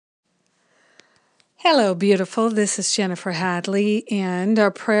Hello, beautiful. This is Jennifer Hadley, and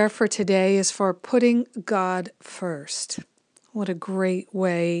our prayer for today is for putting God first. What a great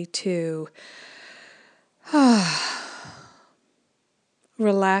way to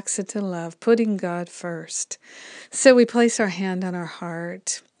relax into love, putting God first. So we place our hand on our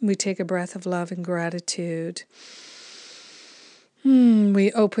heart. We take a breath of love and gratitude.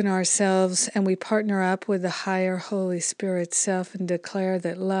 We open ourselves and we partner up with the higher Holy Spirit self and declare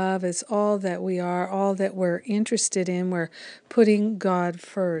that love is all that we are, all that we're interested in. We're putting God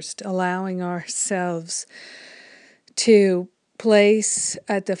first, allowing ourselves to place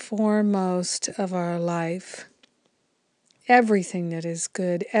at the foremost of our life everything that is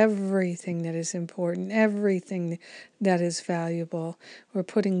good, everything that is important, everything that is valuable. We're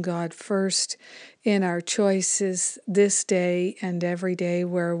putting God first in our choices this day and every day.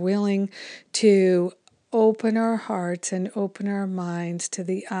 We're willing to open our hearts and open our minds to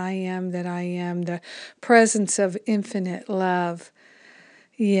the I am that I am, the presence of infinite love.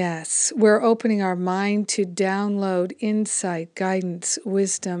 Yes, we're opening our mind to download insight, guidance,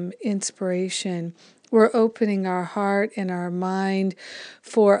 wisdom, inspiration. We're opening our heart and our mind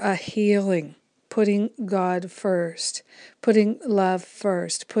for a healing, putting God first, putting love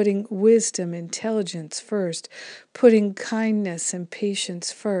first, putting wisdom, intelligence first, putting kindness and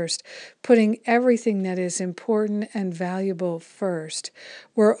patience first, putting everything that is important and valuable first.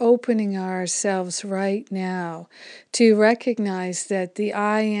 We're opening ourselves right now to recognize that the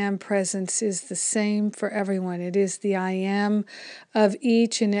I am presence is the same for everyone. It is the I am of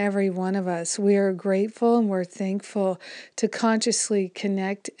each and every one of us. We are grateful and we're thankful to consciously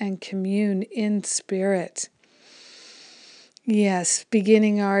connect and commune in spirit. Yes,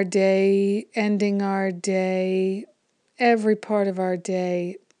 beginning our day, ending our day, every part of our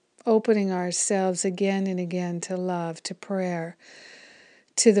day, opening ourselves again and again to love, to prayer,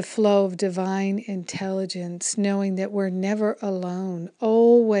 to the flow of divine intelligence, knowing that we're never alone,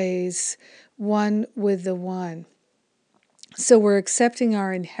 always one with the one. So we're accepting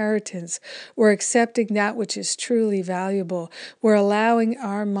our inheritance. We're accepting that which is truly valuable. We're allowing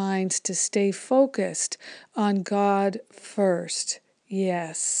our minds to stay focused on God first.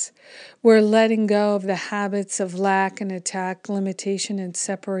 Yes. We're letting go of the habits of lack and attack, limitation and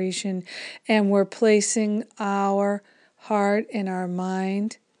separation, and we're placing our heart and our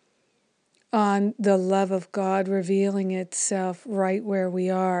mind on the love of God revealing itself right where we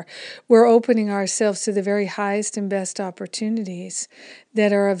are. We're opening ourselves to the very highest and best opportunities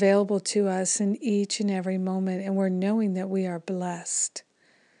that are available to us in each and every moment, and we're knowing that we are blessed.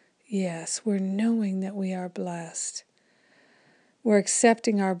 Yes, we're knowing that we are blessed. We're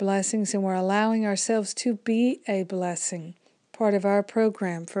accepting our blessings and we're allowing ourselves to be a blessing. Part of our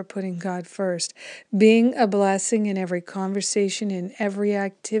program for putting God first. Being a blessing in every conversation, in every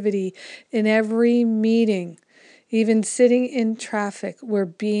activity, in every meeting, even sitting in traffic, we're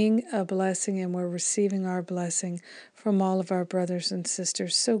being a blessing and we're receiving our blessing from all of our brothers and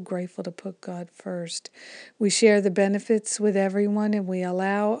sisters. So grateful to put God first. We share the benefits with everyone and we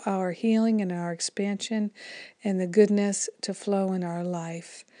allow our healing and our expansion and the goodness to flow in our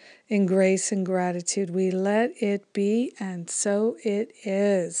life. In grace and gratitude, we let it be, and so it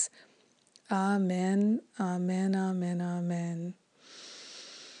is. Amen, amen, amen, amen.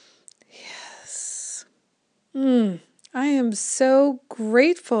 Yes. I am so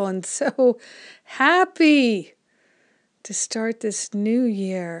grateful and so happy to start this new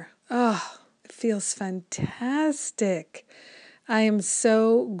year. Oh, it feels fantastic. I am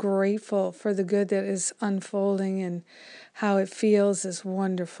so grateful for the good that is unfolding and how it feels is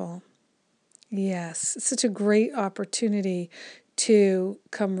wonderful. Yes, it's such a great opportunity to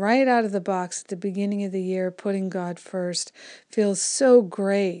come right out of the box at the beginning of the year, putting God first. Feels so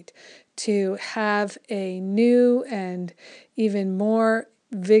great to have a new and even more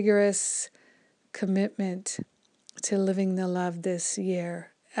vigorous commitment to living the love this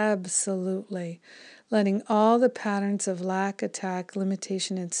year. Absolutely. Letting all the patterns of lack, attack,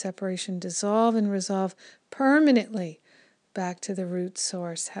 limitation, and separation dissolve and resolve permanently back to the root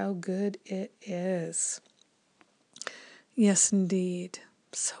source. How good it is. Yes, indeed.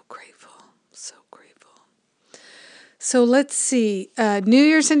 So grateful. So grateful. So let's see. New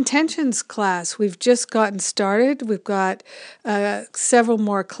Year's Intentions class. We've just gotten started. We've got several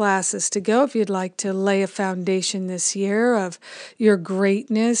more classes to go if you'd like to lay a foundation this year of your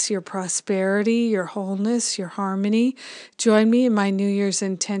greatness, your prosperity, your wholeness, your harmony. Join me in my New Year's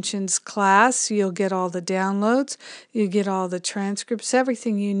Intentions class. You'll get all the downloads. You get all the transcripts,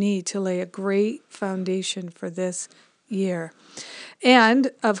 everything you need to lay a great foundation for this year. And,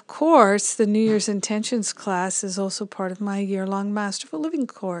 of course, the New Year's Intentions class is also part of my year-long Masterful Living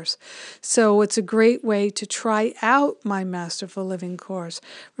course. So it's a great way to try out my Masterful Living course.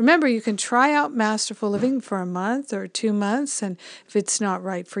 Remember, you can try out Masterful Living for a month or 2 months, and if it's not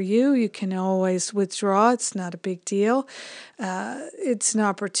right for you, you can always withdraw. It's not a big deal. It's an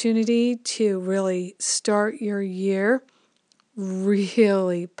opportunity to really start your year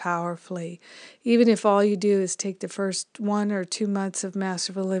really powerfully. Even if all you do is take the first 1 or 2 months of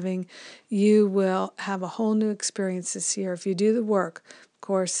Masterful Living, you will have a whole new experience this year if you do the work. Of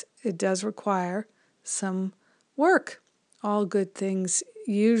course, it does require some work. All good things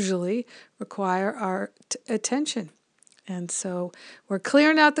usually require our attention. And so we're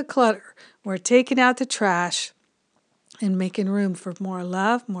clearing out the clutter. We're taking out the trash and making room for more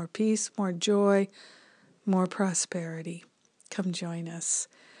love, more peace, more joy, more prosperity. Come join us.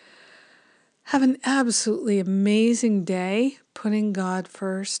 Have an absolutely amazing day, putting God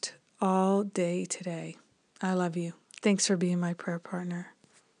first all day today. I love you. Thanks for being my prayer partner.